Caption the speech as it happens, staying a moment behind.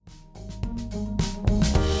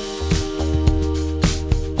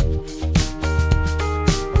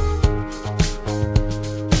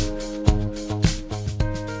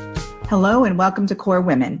Hello and welcome to Core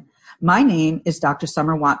Women. My name is Dr.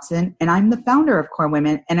 Summer Watson, and I'm the founder of Core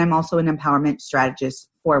Women, and I'm also an empowerment strategist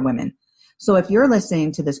for women. So if you're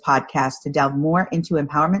listening to this podcast to delve more into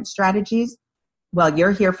empowerment strategies, well,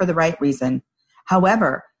 you're here for the right reason.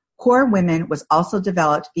 However, Core Women was also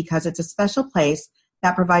developed because it's a special place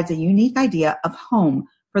that provides a unique idea of home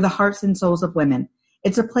for the hearts and souls of women.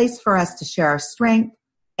 It's a place for us to share our strength,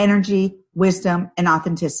 energy, wisdom, and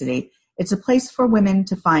authenticity. It's a place for women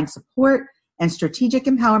to find support and strategic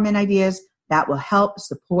empowerment ideas that will help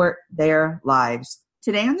support their lives.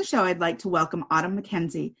 Today on the show, I'd like to welcome Autumn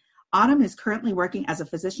McKenzie. Autumn is currently working as a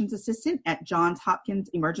physician's assistant at Johns Hopkins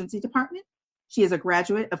Emergency Department. She is a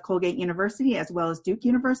graduate of Colgate University as well as Duke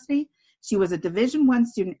University. She was a Division I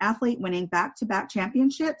student athlete winning back-to-back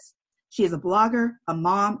championships. She is a blogger, a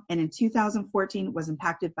mom, and in 2014 was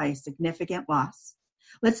impacted by a significant loss.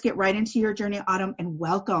 Let's get right into your journey, Autumn, and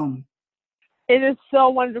welcome. It is so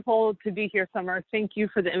wonderful to be here, Summer. Thank you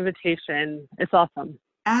for the invitation. It's awesome.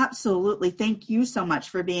 Absolutely. Thank you so much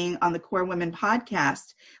for being on the Core Women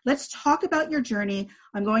podcast. Let's talk about your journey.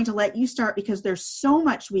 I'm going to let you start because there's so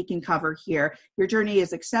much we can cover here. Your journey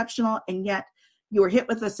is exceptional, and yet you were hit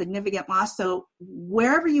with a significant loss. So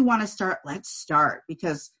wherever you want to start, let's start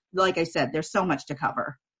because, like I said, there's so much to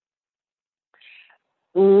cover.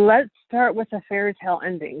 Let's start with a fairy tale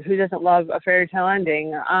ending. Who doesn't love a fairy tale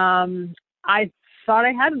ending? I thought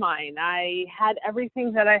I had mine. I had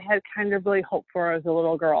everything that I had kind of really hoped for as a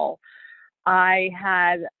little girl. I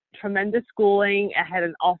had tremendous schooling. I had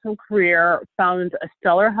an awesome career, found a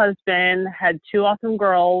stellar husband, had two awesome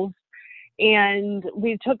girls, and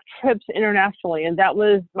we took trips internationally. And that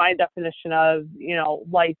was my definition of,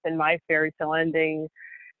 life and my fairy tale ending.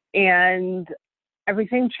 And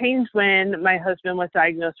everything changed when my husband was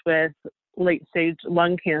diagnosed with late stage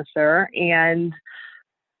lung cancer and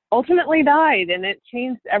ultimately died, and it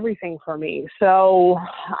changed everything for me. So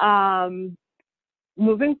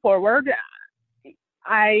moving forward,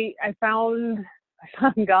 I found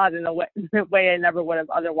God in a way I never would have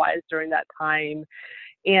otherwise during that time.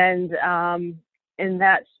 And in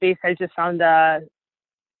that space, I just found a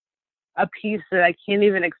peace that I can't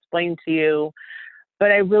even explain to you.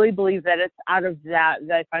 But I really believe that it's out of that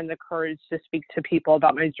I find the courage to speak to people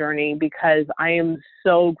about my journey, because I am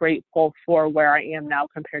so grateful for where I am now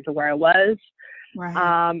compared to where I was.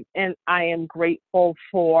 Right. And I am grateful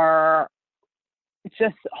for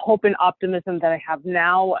just hope and optimism that I have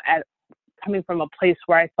now coming from a place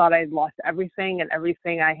where I thought I'd lost everything and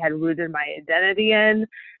everything I had rooted my identity in.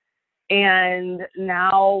 And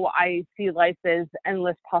now I see life as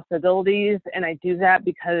endless possibilities. And I do that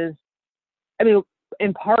because,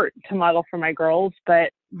 in part to model for my girls,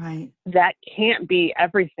 but right. That can't be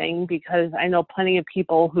everything, because I know plenty of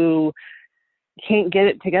people who can't get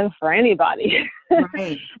it together for anybody.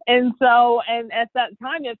 Right. And at that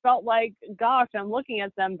time it felt like, gosh, I'm looking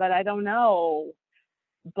at them, but I don't know.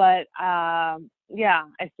 But I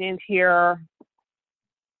stand here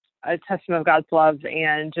a testament of God's love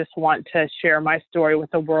and just want to share my story with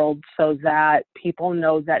the world so that people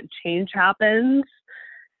know that change happens.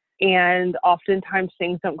 And oftentimes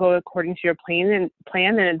things don't go according to your plan,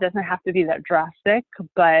 and it doesn't have to be that drastic,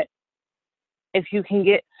 but if you can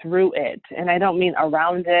get through it, and I don't mean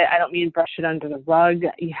around it, I don't mean brush it under the rug,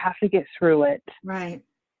 you have to get through it. Right.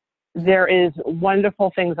 There is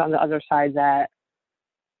wonderful things on the other side that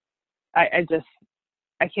I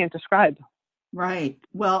can't describe. Right.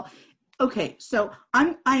 Well, okay. So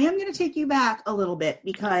I am going to take you back a little bit,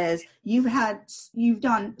 because you've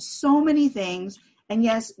done so many things. And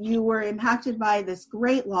yes, you were impacted by this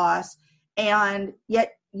great loss, and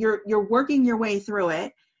yet you're working your way through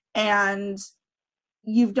it, and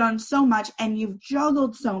you've done so much, and you've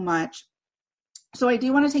juggled so much. So I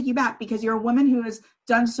do want to take you back, because you're a woman who has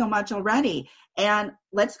done so much already. And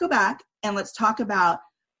let's go back and let's talk about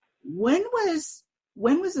when was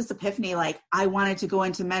this epiphany? Like, I wanted to go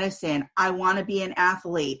into medicine. I want to be an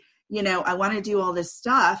athlete. I want to do all this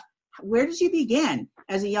stuff. Where did you begin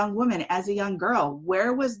as a young woman, as a young girl?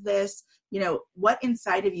 Where was this, what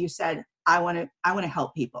inside of you said, I want to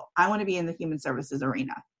help people. I want to be in the human services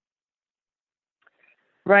arena.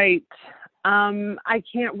 Right. I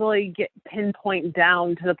can't really pinpoint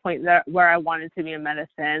down to the point where I wanted to be in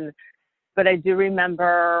medicine, but I do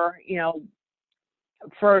remember,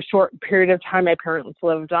 for a short period of time, my parents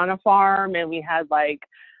lived on a farm, and we had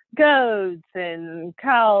goats and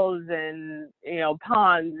cows and,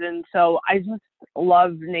 ponds. And so I just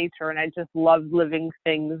love nature, and I just love living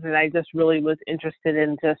things. And I just really was interested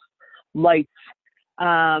in just life.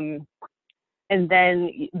 And then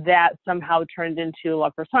that somehow turned into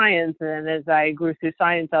love for science. And then as I grew through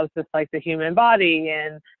science, I was just like the human body.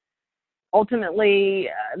 And ultimately,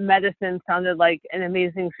 medicine sounded like an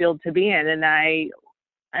amazing field to be in, and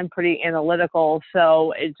I'm pretty analytical,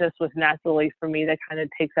 so it just was naturally for me to kind of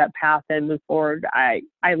take that path and move forward. I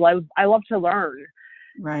love to learn.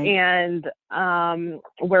 Right. And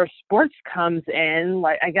where sports comes in,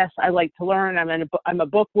 like, I guess I like to learn. I'm a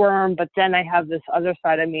bookworm, but then I have this other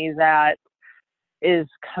side of me that is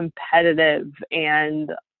competitive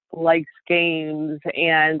and likes games.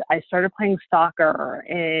 And I started playing soccer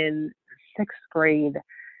in 6th grade.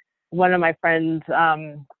 One of my friends'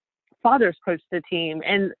 fathers coached the team,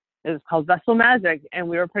 and it was called Vessel Magic, and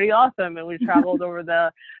we were pretty awesome. And we traveled over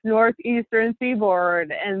the northeastern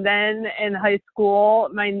seaboard. And then in high school,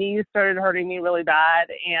 my knees started hurting me really bad,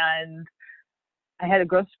 and I had a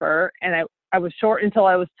growth spurt. And I was short until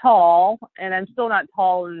I was tall, and I'm still not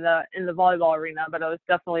tall in the volleyball arena, but I was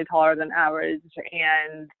definitely taller than average.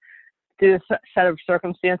 And due to a set of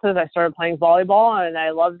circumstances, I started playing volleyball, and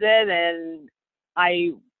I loved it. And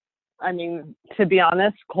I mean, to be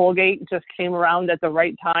honest, Colgate just came around at the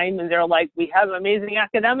right time, and they're like, we have amazing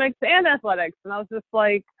academics and athletics. And I was just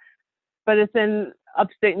like, but it's in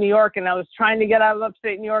upstate New York, and I was trying to get out of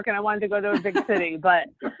upstate New York, and I wanted to go to a big city. But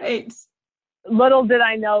Right. Little did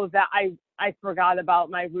I know that I forgot about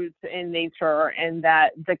my roots in nature, and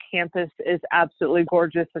that the campus is absolutely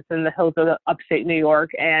gorgeous. It's in the hills of upstate New York,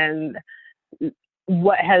 and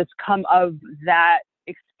what has come of that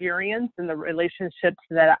experience and the relationships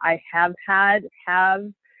that I have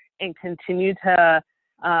and continue to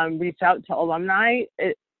reach out to alumni,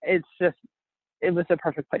 it was a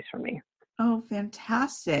perfect place for me. Oh,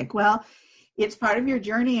 fantastic. Well, it's part of your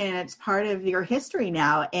journey, and it's part of your history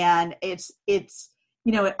now. And it's, it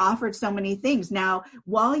offered so many things. Now,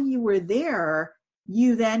 while you were there,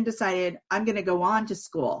 you then decided, I'm going to go on to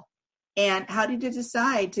school. And how did you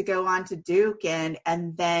decide to go on to Duke and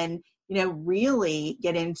then, really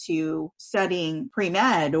get into studying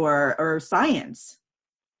pre-med or science?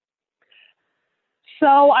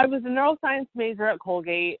 So I was a neuroscience major at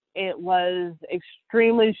Colgate. It was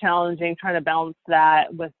extremely challenging trying to balance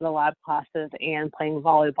that with the lab classes and playing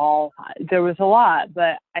volleyball. There was a lot,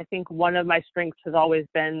 but I think one of my strengths has always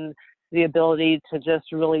been the ability to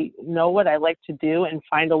just really know what I like to do and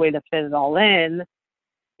find a way to fit it all in.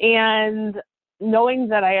 And knowing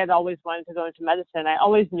that I had always wanted to go into medicine, I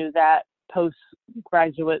always knew that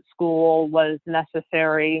postgraduate school was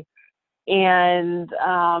necessary. And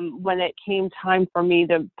when it came time for me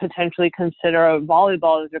to potentially consider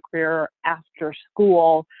volleyball as a career after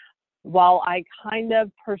school, while I kind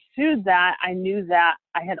of pursued that, I knew that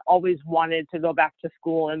I had always wanted to go back to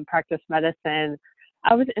school and practice medicine.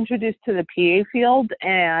 I was introduced to the PA field,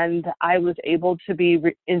 and I was able to be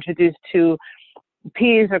introduced to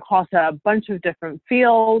PAs across a bunch of different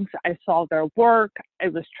fields. I saw their work.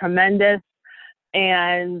 It was tremendous.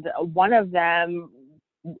 And one of them,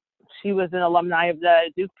 she was an alumni of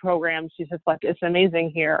the Duke program. She's just like, it's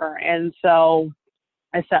amazing here. And so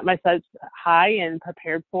I set my sights high and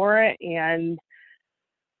prepared for it. And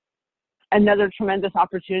another tremendous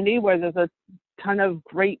opportunity where there's a ton of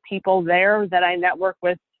great people there that I network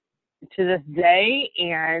with to this day.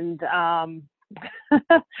 And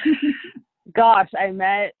gosh, I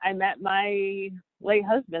met my late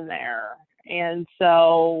husband there. And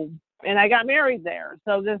I got married there.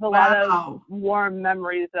 So there's a lot of warm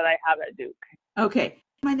memories that I have at Duke. Okay.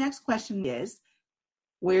 My next question is,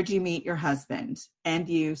 where'd you meet your husband? And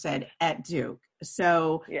you said at Duke.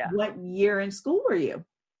 So What year in school were you?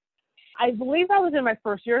 I believe I was in my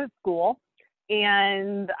first year of school,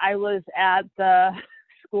 and I was at the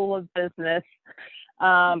School of Business.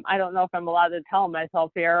 I don't know if I'm allowed to tell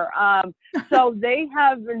myself here. So they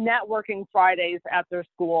have networking Fridays after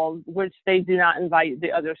school, which they do not invite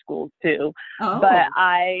the other schools to. Oh. But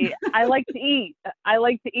I like to eat. I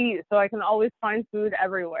like to eat, so I can always find food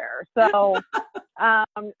everywhere. So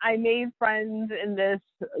I made friends in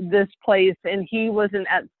this place, and he wasn't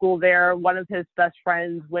at school there. One of his best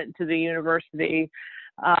friends went to the university.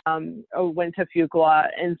 Went to Fuqua,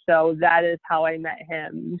 and so that is how I met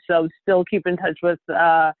him. So still keep in touch with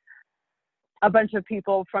a bunch of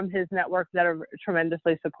people from his network that are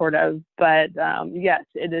tremendously supportive. But yes,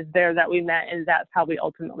 it is there that we met, and that's how we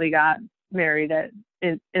ultimately got married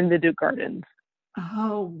in the Duke Gardens.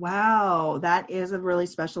 Oh, wow. That is a really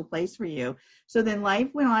special place for you. So then life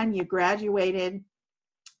went on, you graduated.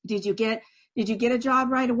 Did you get a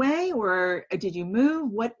job right away, or did you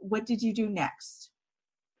move? What did you do next?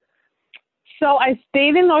 So I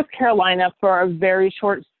stayed in North Carolina for a very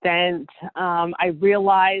short stint. I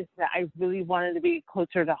realized that I really wanted to be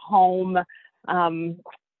closer to home.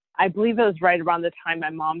 I I believe it was right around the time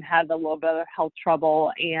my mom had a little bit of health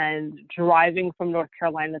trouble, and driving from North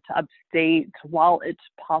Carolina to upstate, while it's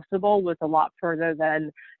possible, was a lot further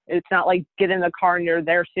than, it's not like get in the car and you're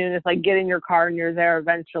there soon. It's like get in your car and you're there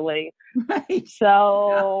eventually. Right.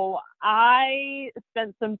 So I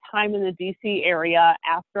spent some time in the DC area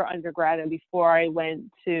after undergrad and before I went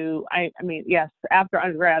to, after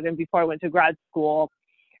undergrad and before I went to grad school.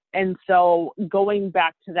 And so going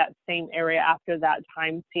back to that same area after that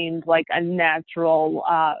time seemed like a natural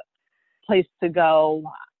place to go,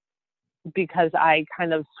 because I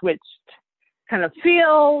kind of switched kind of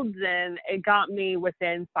fields, and it got me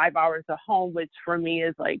within 5 hours of home, which for me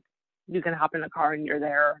is like, you can hop in a car and you're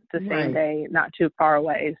there the same day, not too far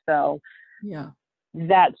away. So yeah,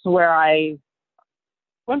 that's where I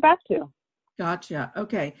went back to. Gotcha.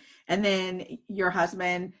 Okay. And then your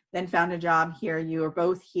husband then found a job here. You were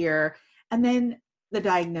both here. And then the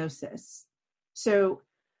diagnosis. So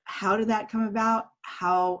how did that come about?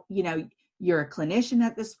 How, you're a clinician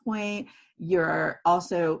at this point. You're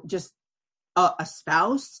also just a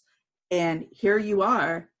spouse. And here you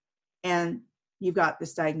are. And you've got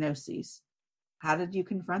this diagnosis. How did you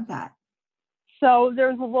confront that? So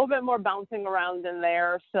there's a little bit more bouncing around in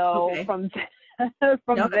there. So from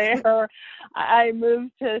there, I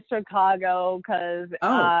moved to Chicago because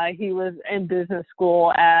he was in business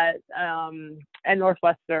school at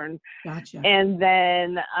Northwestern. Gotcha. And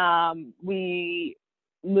then we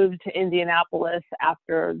moved to Indianapolis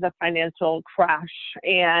after the financial crash.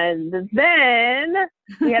 And then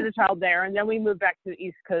we had a child there. And then we moved back to the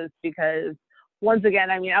East Coast because, once again,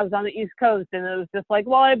 I was on the East Coast, and it was just like,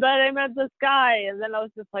 well, I bet I met this guy. And then I was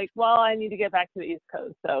just like, well, I need to get back to the East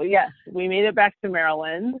Coast. So yes, we made it back to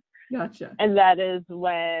Maryland. Gotcha. And that is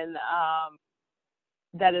when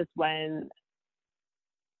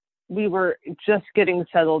we were just getting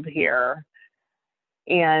settled here,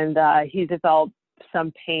 and he developed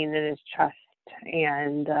some pain in his chest.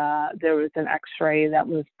 And there was an X-ray that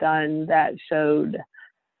was done that showed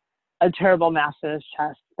a terrible mass in his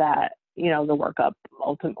chest that, the workup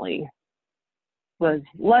ultimately was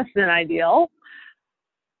less than ideal.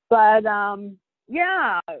 But I'm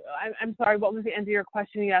sorry, what was the end of your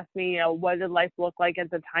question? You asked me, what did life look like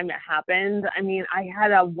at the time it happened? I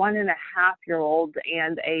had a 1.5-year-old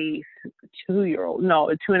and a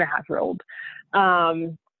 2.5-year-old.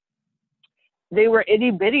 They were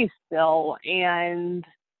itty bitty still. And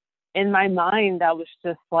in my mind, I was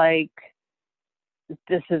just like,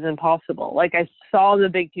 this is impossible. Like, I saw the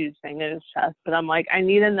big, huge thing in his chest, but I'm like, I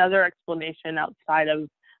need another explanation outside of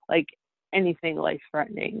like anything life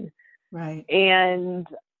threatening. Right. And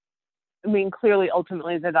clearly,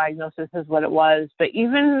 ultimately the diagnosis is what it was. But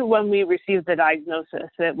even when we received the diagnosis,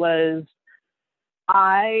 it was,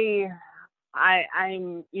 I'm,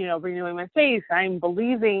 renewing my faith. I'm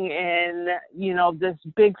believing in, this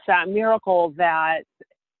big fat miracle that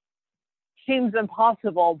seems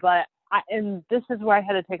impossible, but and this is where I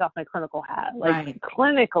had to take off my clinical hat. Like,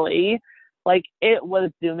 clinically, like, it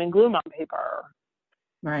was doom and gloom on paper.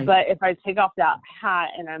 Right. But if I take off that hat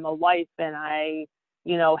and I'm a wife and I,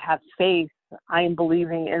 have faith, I'm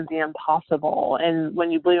believing in the impossible. And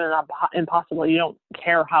when you believe in the impossible, you don't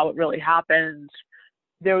care how it really happens.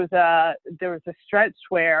 There was a stretch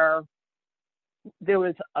where there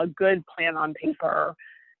was a good plan on paper,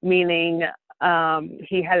 meaning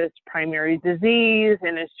he had his primary disease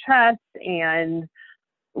in his chest, and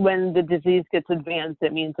when the disease gets advanced,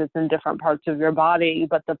 it means it's in different parts of your body,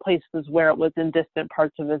 but the places where it was in distant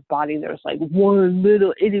parts of his body, there's like one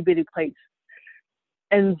little itty bitty place.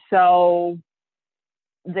 And so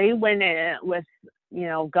they went in with,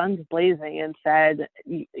 guns blazing and said,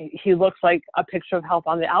 he looks like a picture of health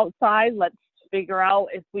on the outside. Let's figure out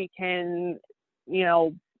if we can,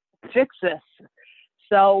 fix this.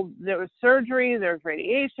 So there was surgery, there was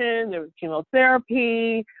radiation, there was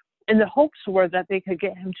chemotherapy, and the hopes were that they could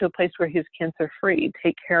get him to a place where he was cancer-free,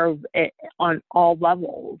 take care of it on all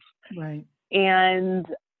levels. Right. And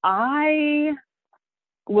I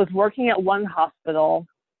was working at one hospital,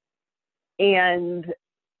 and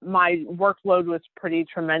my workload was pretty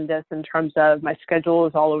tremendous in terms of my schedule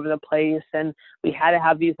was all over the place, and we had to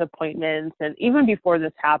have these appointments. And even before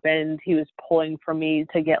this happened, he was pulling for me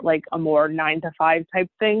to get like a more 9-to-5 type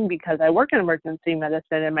thing, because I work in emergency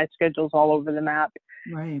medicine and my schedule's all over the map.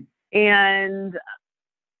 Right. And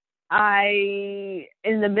I,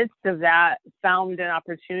 in the midst of that, found an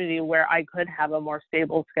opportunity where I could have a more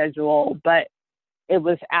stable schedule, but it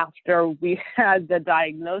was after we had the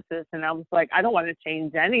diagnosis, and I was like, I don't want to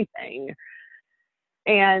change anything.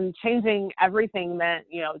 And changing everything meant,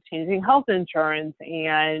 changing health insurance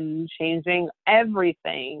and changing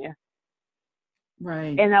everything.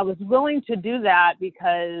 Right. And I was willing to do that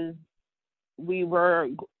because we were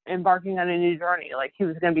embarking on a new journey. Like, he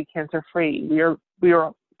was going to be cancer free. We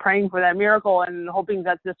were praying for that miracle and hoping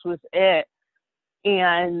that this was it.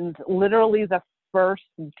 And literally the first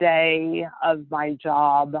day of my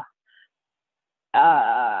job,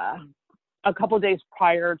 a couple of days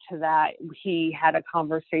prior to that, he had a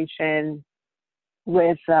conversation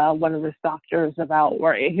with one of his doctors about,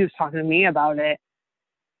 where he was talking to me about it,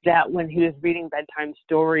 that when he was reading bedtime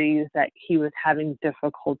stories, that he was having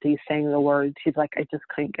difficulty saying the words. He's like, I just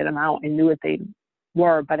couldn't get them out. I knew what they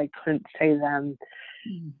were, but I couldn't say them.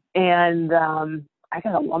 And I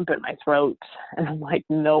got a lump in my throat, and I'm like,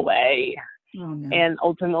 no way. Oh, no. And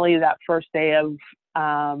ultimately, that first day of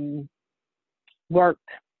work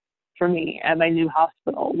for me at my new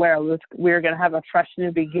hospital, where we were going to have a fresh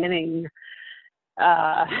new beginning,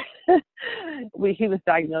 he was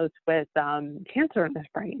diagnosed with cancer in his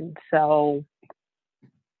brain. So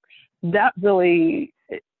that was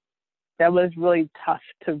really tough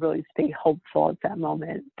to really stay hopeful at that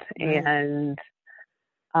moment. Right. And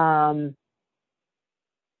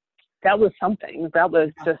that was something. That was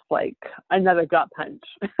just like another gut punch.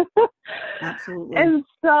 Absolutely. And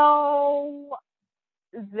so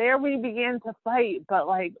there we began to fight, but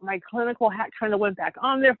like my clinical hat kind of went back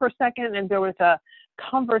on there for a second, and there was a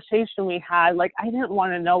conversation we had. Like, I didn't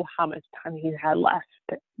want to know how much time he had left,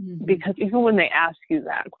 because even when they ask you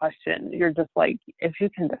that question, you're just like, if you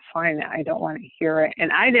can define it, I don't want to hear it.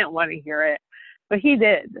 And I didn't want to hear it, but he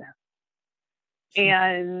did.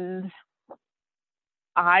 And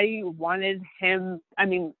I wanted him, I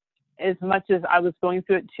mean, as much as I was going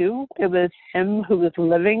through it too, it was him who was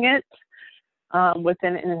living it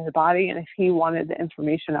within in his body. And if he wanted the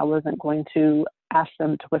information, I wasn't going to ask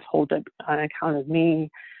them to withhold it on account of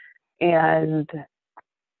me. And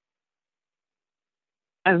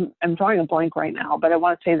I'm drawing a blank right now, but I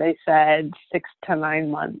want to say they said 6 to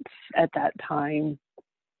 9 months at that time.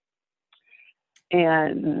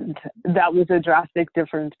 And that was a drastic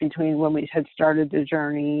difference between when we had started the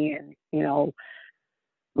journey. And, you know,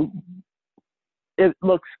 it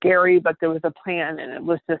looked scary, but there was a plan, and it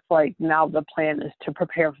was just like, now the plan is to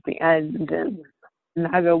prepare for the end. And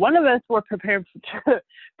neither one of us were prepared to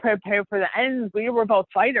prepare for the end. We were both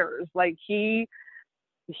fighters. Like, he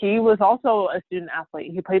was also a student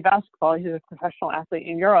athlete. He played basketball. He was a professional athlete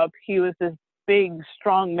in Europe. He was this big,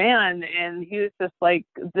 strong man, and he was just like,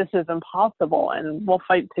 this is impossible, and we'll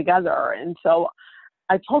fight together. And so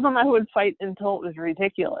I told him I would fight until it was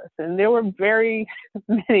ridiculous. And there were very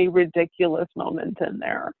many ridiculous moments in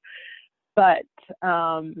there. But,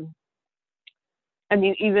 I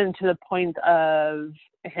mean, even to the point of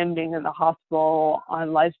him being in the hospital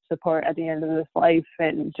on life support at the end of his life,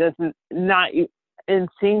 and just and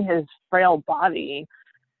seeing his frail body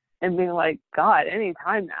and being like, God,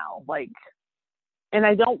 anytime now, like, and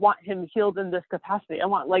I don't want him healed in this capacity. I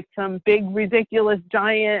want like some big, ridiculous,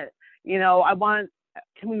 giant, you know,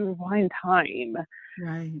 can we rewind time?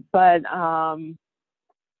 Right. But,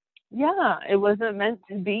 yeah, it wasn't meant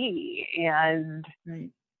to be. And right.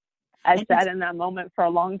 I sat in that moment for a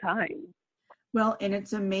long time. Well, and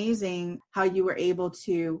it's amazing how you were able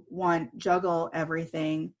to, one, juggle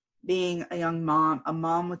everything, being a young mom, a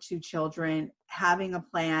mom with 2 children, having a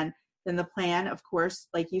plan. Then the plan, of course,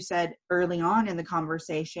 like you said early on in the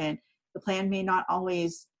conversation, the plan may not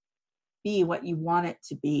always be what you want it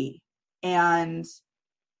to be. And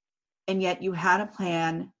yet you had a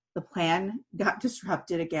plan. The plan got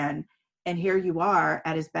disrupted again. And here you are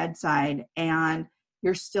at his bedside, and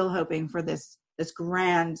you're still hoping for this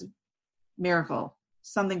grand miracle,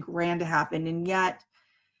 something grand to happen. And yet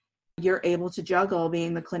you're able to juggle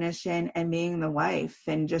being the clinician and being the wife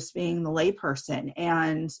and just being the layperson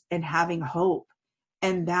and having hope.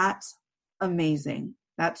 And that's amazing.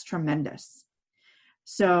 That's tremendous.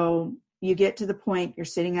 So you get to the point, you're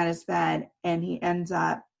sitting at his bed, and he ends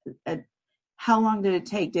up, how long did it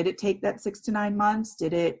take? Did it take that 6 to 9 months?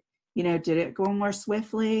 Did it go more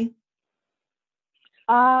swiftly?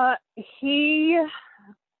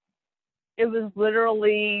 It was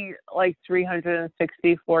literally like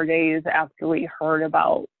 364 days after we heard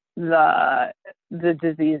about the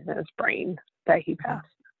disease in his brain that he passed.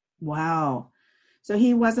 Wow. So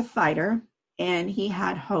he was a fighter, and he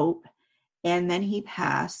had hope, and then he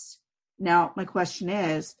passed. Now, my question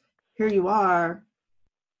is, here you are,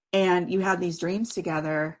 and you had these dreams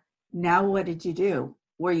together. Now, what did you do?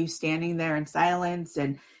 Were you standing there in silence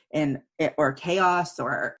or chaos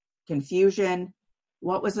or confusion?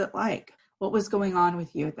 What was it like? What was going on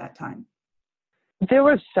with you at that time? There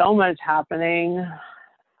was so much happening.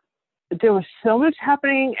 At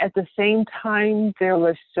the same time, there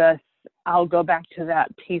was just I'll go back to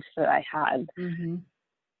that piece that I had. Mm-hmm.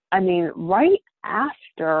 I mean, right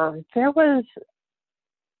after, there was,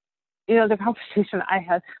 the conversation I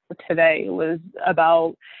had today was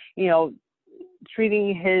about,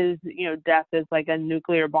 treating his, death as like a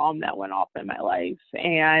nuclear bomb that went off in my life.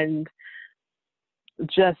 And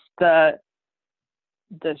just the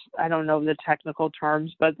I don't know the technical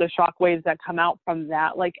terms, but the shock waves that come out from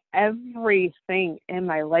that, like everything in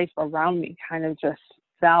my life around me kind of just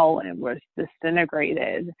fell and was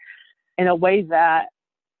disintegrated in a way that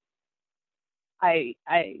I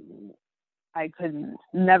could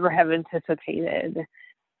never have anticipated.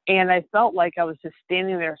 And I felt like I was just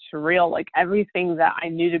standing there surreal, like everything that I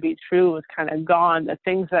knew to be true was kind of gone. The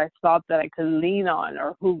things that I thought that I could lean on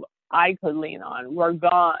or who I could lean on were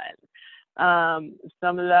gone.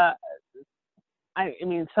 Some of the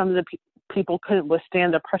people couldn't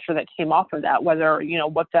withstand the pressure that came off of that, whether,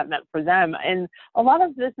 what that meant for them. And a lot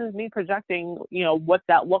of this is me projecting, what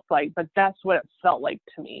that looked like, but that's what it felt like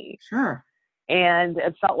to me. Sure. And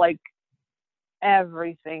it felt like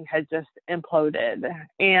everything had just imploded.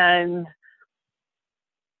 And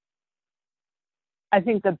I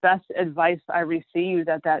think the best advice I received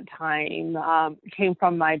at that time came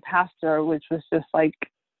from my pastor, which was just like,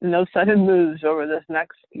 no sudden moves over this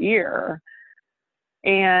next year.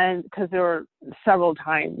 And because there were several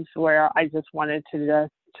times where I just wanted to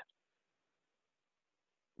just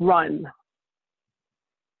run.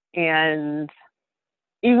 And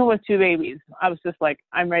even with 2 babies, I was just like,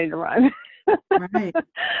 I'm ready to run. Right.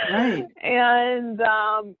 And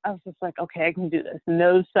I was just like, okay, I can do this.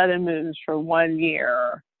 No sudden moves for 1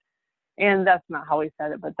 year. And that's not how he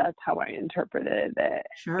said it, but that's how I interpreted it.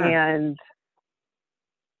 Sure. And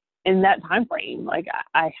in that time frame, like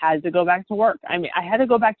I had to go back to work. I mean, I had to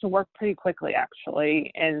go back to work pretty quickly,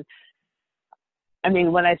 actually. And I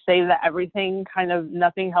mean, when I say that everything kind of,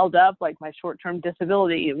 nothing held up, like my short-term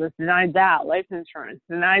disability, it was denied that, life insurance,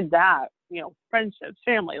 denied that, friendships,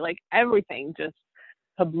 family, like everything just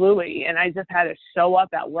kablooey. And I just had to show up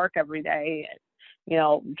at work every day and,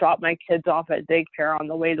 drop my kids off at daycare on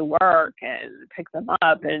the way to work and pick them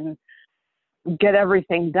up and get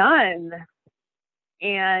everything done.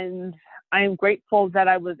 And I'm grateful that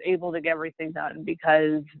I was able to get everything done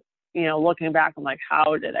because, looking back, I'm like,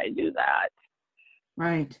 how did I do that?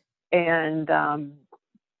 Right. And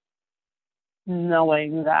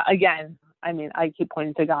knowing that, again, I mean, I keep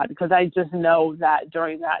pointing to God because I just know that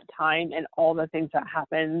during that time and all the things that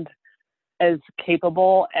happened, as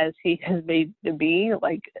capable as he has made to be,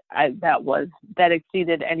 like that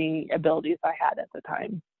exceeded any abilities I had at the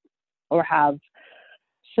time or have.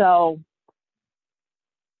 So,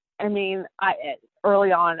 I mean,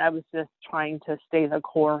 early on, I was just trying to stay the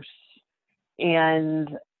course.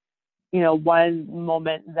 And, one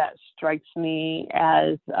moment that strikes me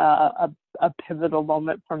as a pivotal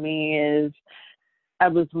moment for me is I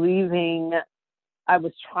was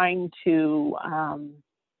trying to,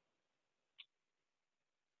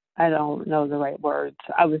 I don't know the right words.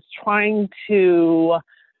 I was trying to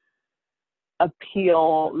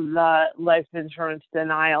appeal the life insurance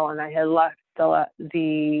denial, and I had left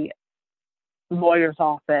the lawyer's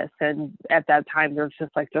office, and at that time there's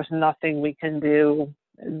just like there's nothing we can do.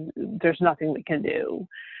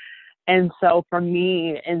 And so for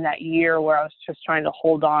me, in that year where I was just trying to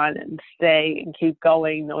hold on and stay and keep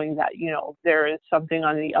going, knowing that there is something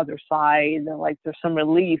on the other side, and like there's some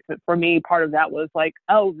relief. But for me, part of that was like,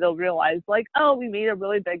 oh, they'll realize like, oh, we made a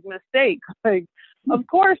really big mistake. Like, of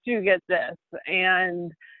course you get this.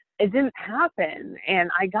 And it didn't happen.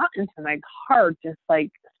 And I got into my car just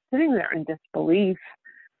like sitting there in disbelief.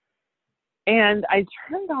 And I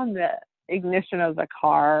turned on the ignition of the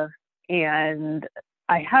car and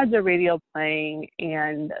I had the radio playing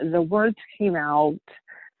and the words came out,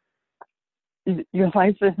 your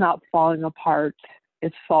life is not falling apart,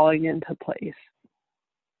 it's falling into place.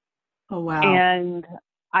 Oh, wow. And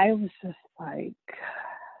I was just like,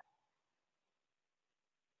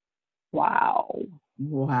 wow.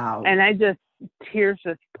 And tears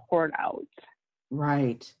just poured out.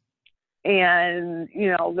 Right. And,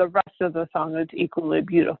 the rest of the song was equally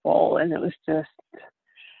beautiful. And it was just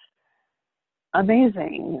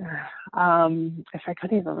amazing. If I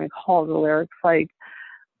could even recall the lyrics, like,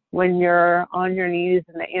 when you're on your knees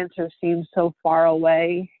and the answer seems so far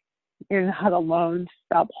away, you're not alone.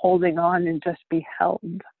 Stop holding on and just be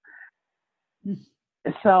held.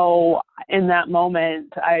 So in that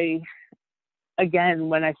moment,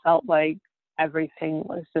 when I felt like everything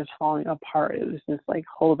was just falling apart, it was just like,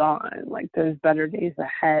 hold on, like there's better days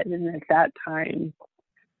ahead. And at that time,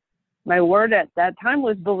 my word at that time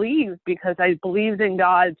was believe, because I believed in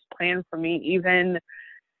God's plan for me, even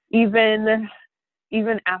even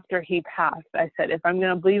after he passed, I said, if I'm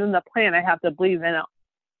going to believe in the plan, I have to believe in it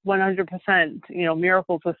 100%,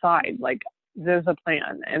 miracles aside, like there's a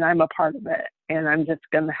plan and I'm a part of it and I'm just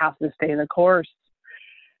going to have to stay the course.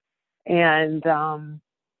 And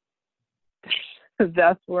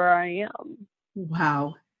that's where I am.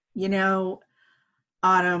 Wow.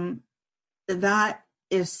 Autumn, that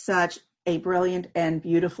is such a brilliant and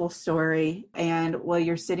beautiful story. And while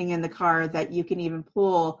you're sitting in the car, that you can even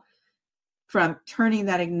pull from turning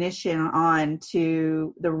that ignition on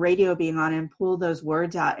to the radio being on and pull those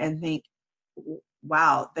words out and think,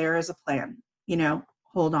 wow, there is a plan,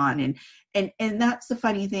 hold on. And that's the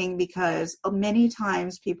funny thing, because many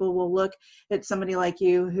times people will look at somebody like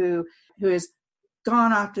you who has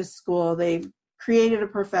gone off to school, they've created a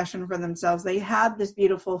profession for themselves, they had this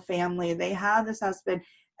beautiful family, they had this husband,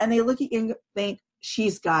 and they look at you and think,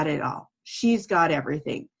 she's got it all. She's got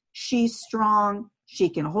everything. She's strong. She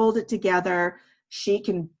can hold it together. She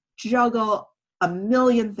can juggle a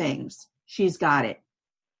million things. She's got it.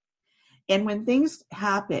 And when things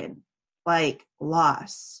happen, like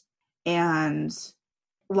loss, and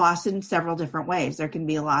loss in several different ways, there can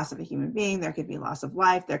be a loss of a human being, there could be loss of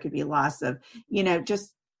life, there could be loss of,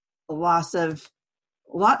 just a loss of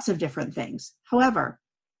lots of different things. However,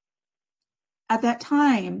 at that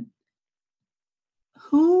time,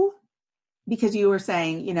 because you were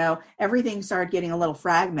saying, everything started getting a little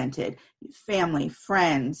fragmented, family,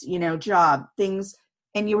 friends, job, things,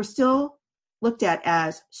 and you were still looked at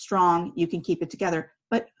as strong, you can keep it together.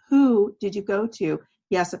 But who did you go to?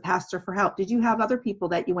 Yes, a pastor for help. Did you have other people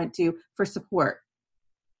that you went to for support?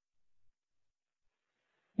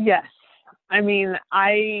 Yes. I mean,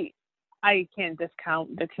 I can't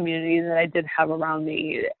discount the community that I did have around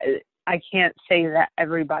me. I can't say that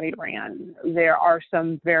everybody ran. There are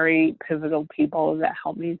some very pivotal people that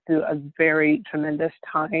helped me through a very tremendous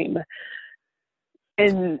time.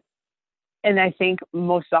 And I think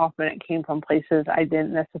most often it came from places I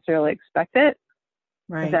didn't necessarily expect it.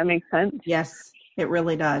 Right. Does that make sense? Yes, it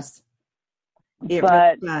really does. Really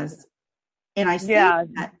does. And I see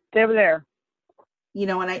that they were there.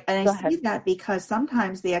 And I see that because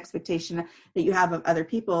sometimes the expectation that you have of other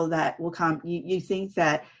people that will come, you think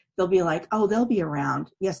that they'll be like, oh, they'll be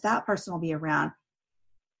around. Yes, that person will be around.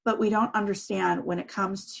 But we don't understand when it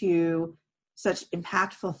comes to such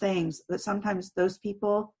impactful things that sometimes those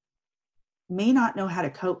people may not know how to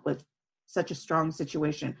cope with such a strong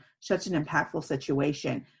situation, such an impactful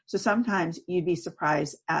situation. So sometimes you'd be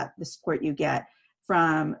surprised at the support you get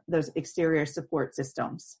from those exterior support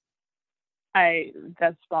systems.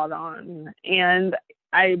 That's spot on. And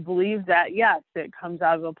I believe that, yes, it comes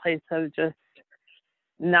out of a place of just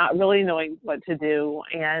not really knowing what to do.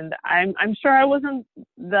 And I'm sure I wasn't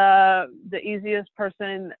the easiest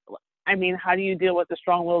person. I mean, how do you deal with a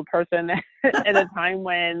strong-willed person at a time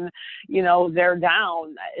when, they're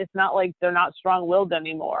down? It's not like they're not strong-willed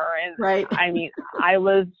anymore. And right. I mean,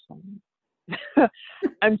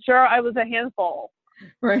 I'm sure I was a handful.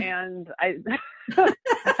 Right. And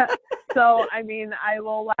so, I mean, I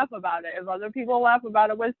will laugh about it if other people laugh about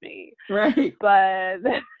it with me. Right. But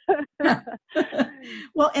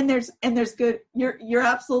well, and there's good, you're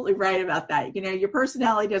absolutely right about that. Your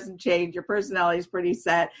personality doesn't change. Your personality is pretty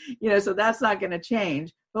set, so that's not going to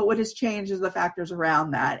change. But what has changed is the factors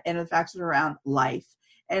around that and the factors around life.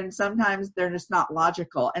 And sometimes they're just not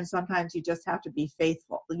logical. And sometimes you just have to be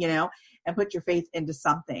faithful, and put your faith into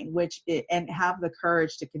something, and have the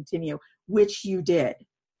courage to continue, which you did.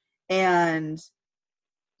 And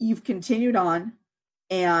you've continued on,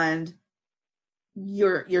 and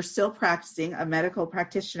you're still practicing, a medical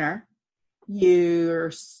practitioner.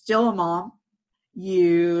 You're still a mom.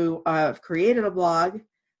 You have created a blog.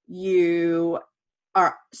 You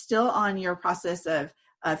are still on your process of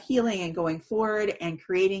healing and going forward and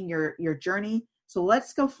creating your journey. So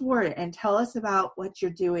let's go forward and tell us about what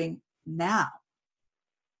you're doing now.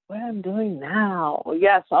 What I'm doing now.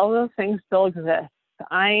 Yes, all those things still exist.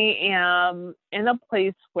 I am in a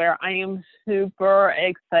place where I am super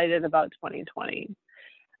excited about 2020.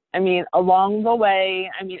 I mean, along the way,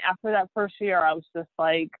 after that first year, I was just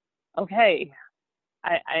like, okay,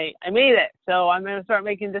 I made it. So I'm going to start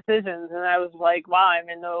making decisions. And I was like, wow, I'm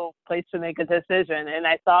in no place to make a decision. And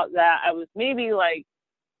I thought that I was maybe like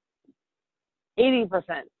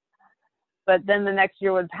 80%. But then the next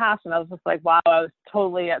year would pass and I was just like, wow, I was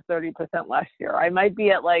totally at 30% last year. I might be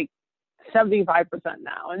at like 75%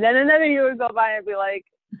 now. And then another year would go by and I'd be like,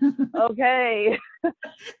 okay.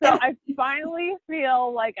 So I finally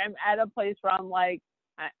feel like I'm at a place where I'm like,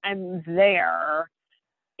 I'm there.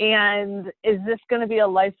 And is this going to be a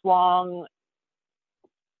lifelong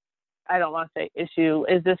I don't want to say issue.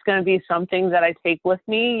 Is this going to be something that I take with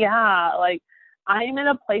me? Yeah. Like, I'm in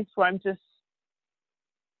a place where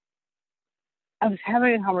I was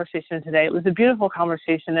having a conversation today. It was a beautiful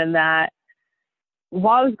conversation in that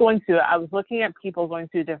while I was going through it, I was looking at people going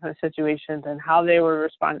through different situations and how they were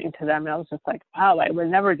responding to them. And I was just like, wow, I would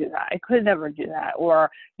never do that. I could never do that. Or,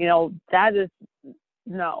 that is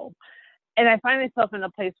no. And I find myself in a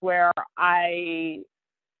place where I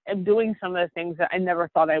am doing some of the things that I never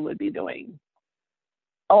thought I would be doing.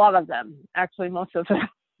 A lot of them, actually, most of them.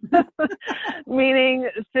 Meaning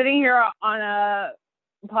sitting here on a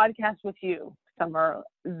podcast with you, Summer,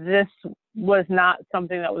 this was not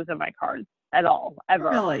something that was in my cards at all, ever.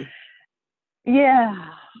 Really? Yeah.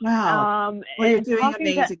 Wow. Well, you're doing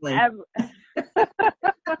amazingly.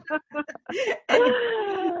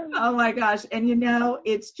 Oh my gosh. And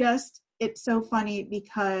it's so funny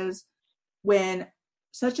because when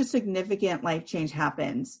such a significant life change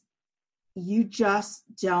happens, you just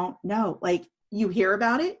don't know. Like, you hear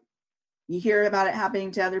about it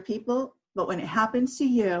happening to other people, but when it happens to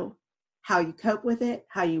you, how you cope with it,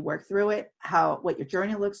 how you work through it, what your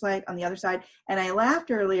journey looks like on the other side. And I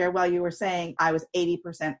laughed earlier while you were saying I was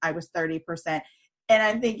 80%, I was 30%. And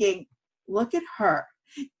I'm thinking, look at her,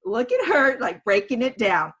 like breaking it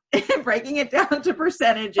down to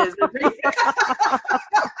percentages.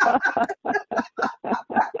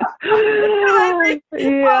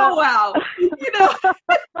 Oh, wow.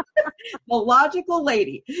 The logical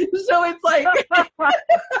lady. So it's like,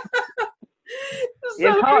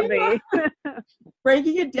 you taught me.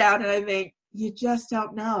 Breaking it down, and I think you just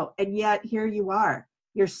don't know. And yet here you are.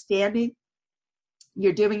 You're standing,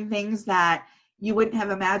 you're doing things that you wouldn't have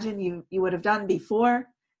imagined you would have done before.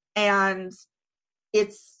 And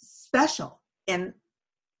it's special and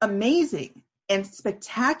amazing and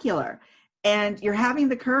spectacular. And you're having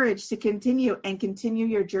the courage to continue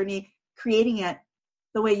your journey, creating it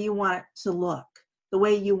the way you want it to look, the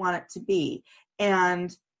way you want it to be.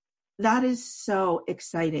 And that is so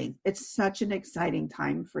exciting. It's such an exciting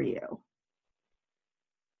time for you.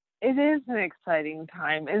 It is an exciting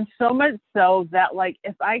time. And so much so that, like,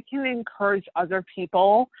 if I can encourage other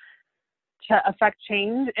people to affect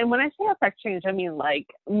change, and when I say affect change, I mean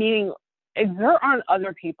meaning exert on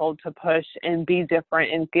other people to push and be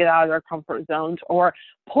different and get out of their comfort zones or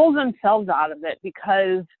pull themselves out of it.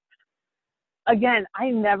 Because, again, I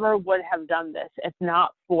never would have done this if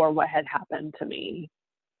not for what had happened to me.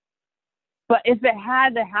 But if it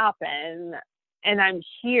had to happen and I'm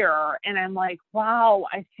here and I'm like, wow,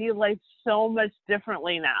 I see life so much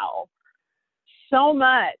differently now. So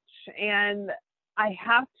much. And I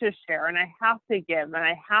have to share and I have to give and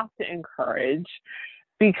I have to encourage,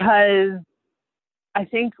 because I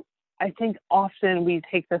think often we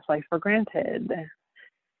take this life for granted.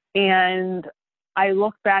 And I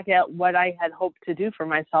look back at what I had hoped to do for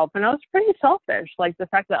myself, and I was pretty selfish. Like the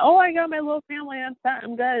fact that, I got my little family, I'm set,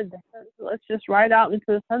 I'm good. Let's just ride out into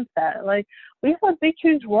the sunset. Like, we have a big,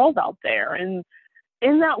 huge world out there. And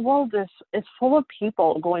in that world is full of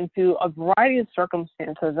people going through a variety of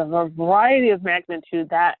circumstances, of a variety of magnitude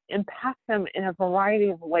that impact them in a variety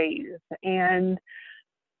of ways. And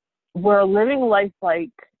we're living life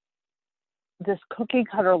like this cookie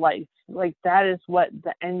cutter life. Like, that is what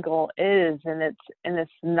the end goal is. And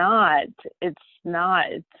it's not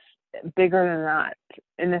bigger than that.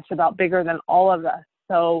 And it's about bigger than all of us.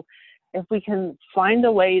 So if we can find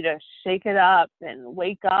a way to shake it up and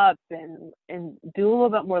wake up and do a little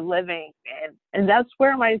bit more living. And that's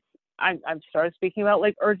where I've started speaking about,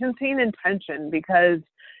 like, urgency and intention, because,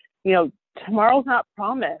 tomorrow's not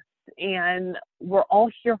promised. And we're all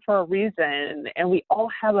here for a reason, and we all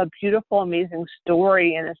have a beautiful, amazing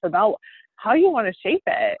story, and it's about how you want to shape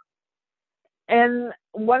it. And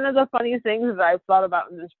one of the funniest things that I've thought about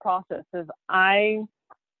in this process is I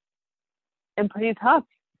am pretty tough,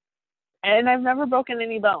 and I've never broken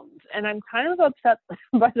any bones. And I'm kind of upset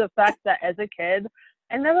by the fact that as a kid,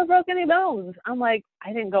 I never broke any bones. I'm like,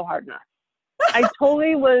 I didn't go hard enough. I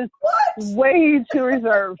totally was way too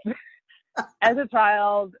reserved as a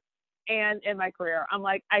child. And in my career, I'm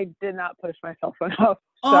like, I did not push myself enough.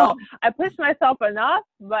 So I pushed myself enough,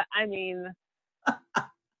 but I mean,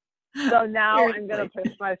 so now I'm going to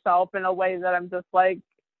push myself in a way that I'm just like,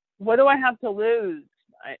 what do I have to lose?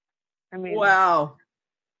 I mean, wow.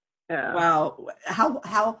 Yeah. Wow.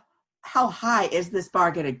 How high is this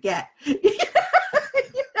bar going to get?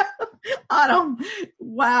 Autumn.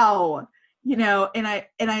 Wow. And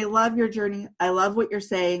I love your journey. I love what you're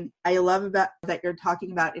saying. I love about that you're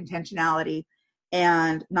talking about intentionality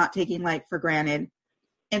and not taking life for granted.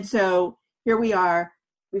 And so here we are.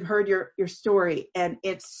 We've heard your story, and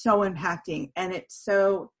it's so impacting, and it's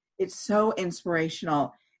It's so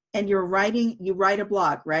inspirational. And you write a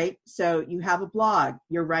blog, right? So you have a blog.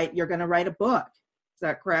 You're going to write a book. Is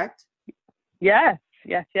that correct? Yes.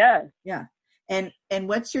 Yeah. And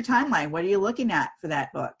what's your timeline? What are you looking at for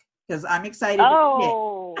that book? Because I'm excited.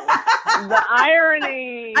 Oh, the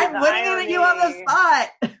irony. I'm putting you on the spot.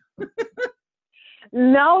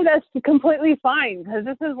 No, that's completely fine, because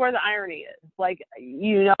this is where the irony is. Like,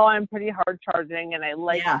 I'm pretty hard charging, and I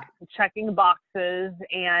like checking boxes.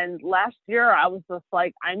 And last year I was just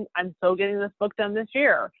like, I'm so getting this book done this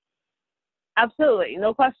year. Absolutely.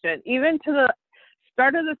 No question. Even to the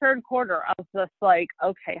start of the third quarter, I was just like,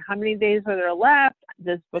 okay, how many days are there left?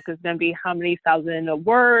 This book is going to be how many thousand of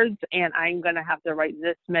words, and I'm going to have to write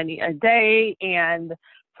this many a day, and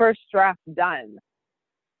first draft done.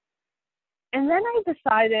 And then I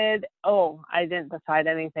decided, I didn't decide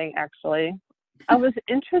anything, actually. I was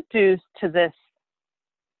introduced to this.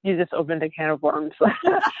 You just opened a can of worms.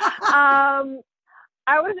 I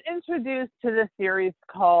was introduced to this series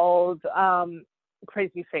called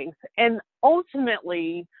Crazy Faith. And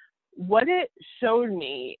ultimately, what it showed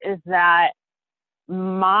me is that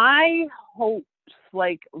my hopes,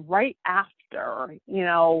 like right after,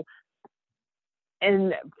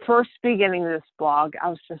 and first beginning this blog, I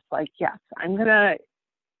was just like, yes, I'm going to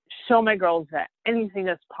show my girls that anything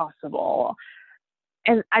is possible.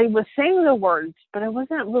 And I was saying the words, but I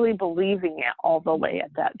wasn't really believing it all the way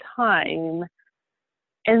at that time.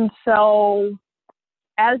 And so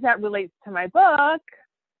as that relates to my book,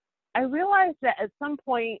 I realized that at some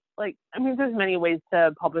point, there's many ways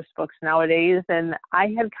to publish books nowadays. And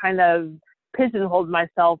I had kind of pigeonholed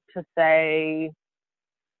myself to say,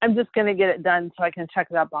 I'm just going to get it done so I can check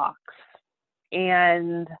that box.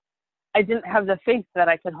 And I didn't have the faith that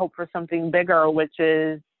I could hope for something bigger, which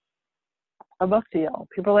is a book deal.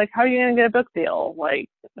 People are like, how are you going to get a book deal? Like,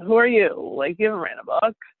 who are you? Like, you haven't written a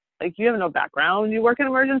book. Like, you have no background. You work in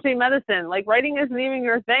emergency medicine. Like, writing isn't even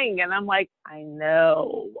your thing. And I'm like, I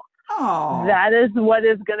know. Oh, that is what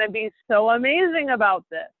is going to be so amazing about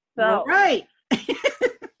this. So, right.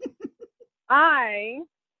 I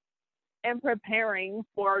am preparing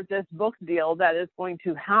for this book deal that is going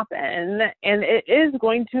to happen, and it is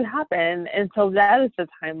going to happen. And so that is the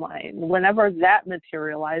timeline. Whenever that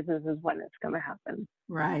materializes is when it's going to happen.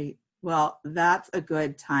 Right. Well, that's a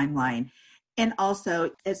good timeline. And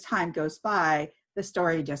also, as time goes by, the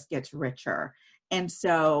story just gets richer. And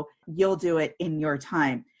so you'll do it in your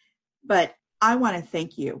time. But I want to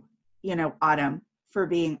thank you, Autumn, for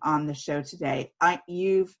being on the show today.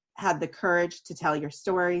 You've had the courage to tell your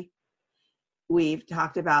story. We've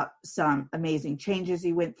talked about some amazing changes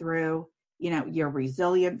you went through, your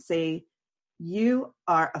resiliency. You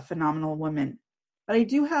are a phenomenal woman. But I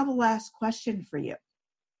do have a last question for you.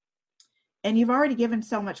 And you've already given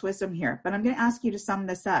so much wisdom here, but I'm going to ask you to sum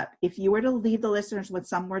this up. If you were to leave the listeners with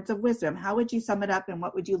some words of wisdom, how would you sum it up, and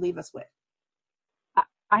what would you leave us with?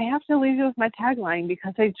 I have to leave you with my tagline,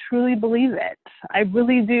 because I truly believe it. I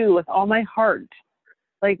really do, with all my heart.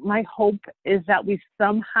 Like, my hope is that we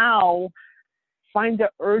somehow find the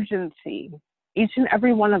urgency, each and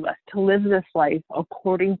every one of us, to live this life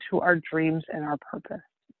according to our dreams and our purpose.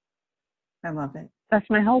 I love it. That's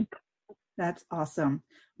my hope. That's awesome.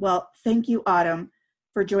 Well, thank you, Autumn,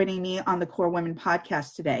 for joining me on the Core Women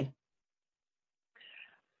podcast today.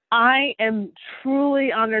 I am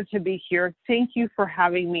truly honored to be here. Thank you for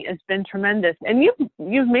having me. It's been tremendous. And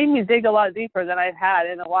you've made me dig a lot deeper than I've had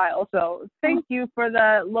in a while. So thank you for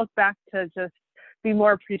the look back to just be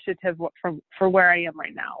more appreciative for where I am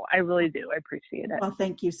right now. I really do. I appreciate it. Well,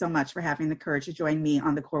 thank you so much for having the courage to join me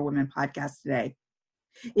on the Core Women podcast today.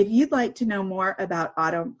 If you'd like to know more about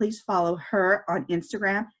Autumn, please follow her on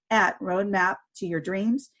Instagram at Roadmap to Your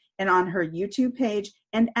Dreams, and on her YouTube page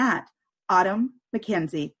and at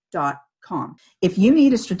autumnmckenzie.com. If you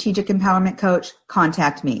need a strategic empowerment coach,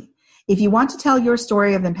 contact me. If you want to tell your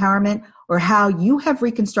story of empowerment or how you have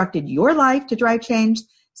reconstructed your life to drive change,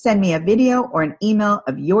 send me a video or an email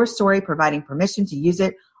of your story, providing permission to use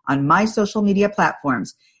it on my social media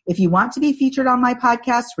platforms. If you want to be featured on my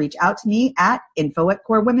podcast, reach out to me at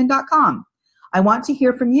info@corewomen.com. I want to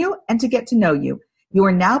hear from you and to get to know you. You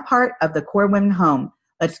are now part of the Core Women home.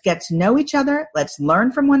 Let's get to know each other. Let's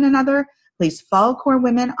learn from one another. Please follow Core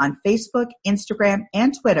Women on Facebook, Instagram,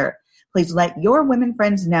 and Twitter. Please let your women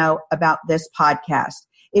friends know about this podcast.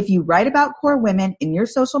 If you write about Core Women in your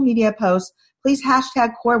social media posts, please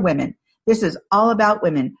hashtag Core Women. This is all about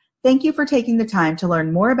women. Thank you for taking the time to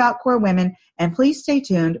learn more about Core Women, and please stay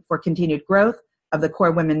tuned for continued growth of the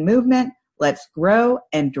Core Women movement. Let's grow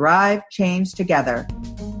and drive change together.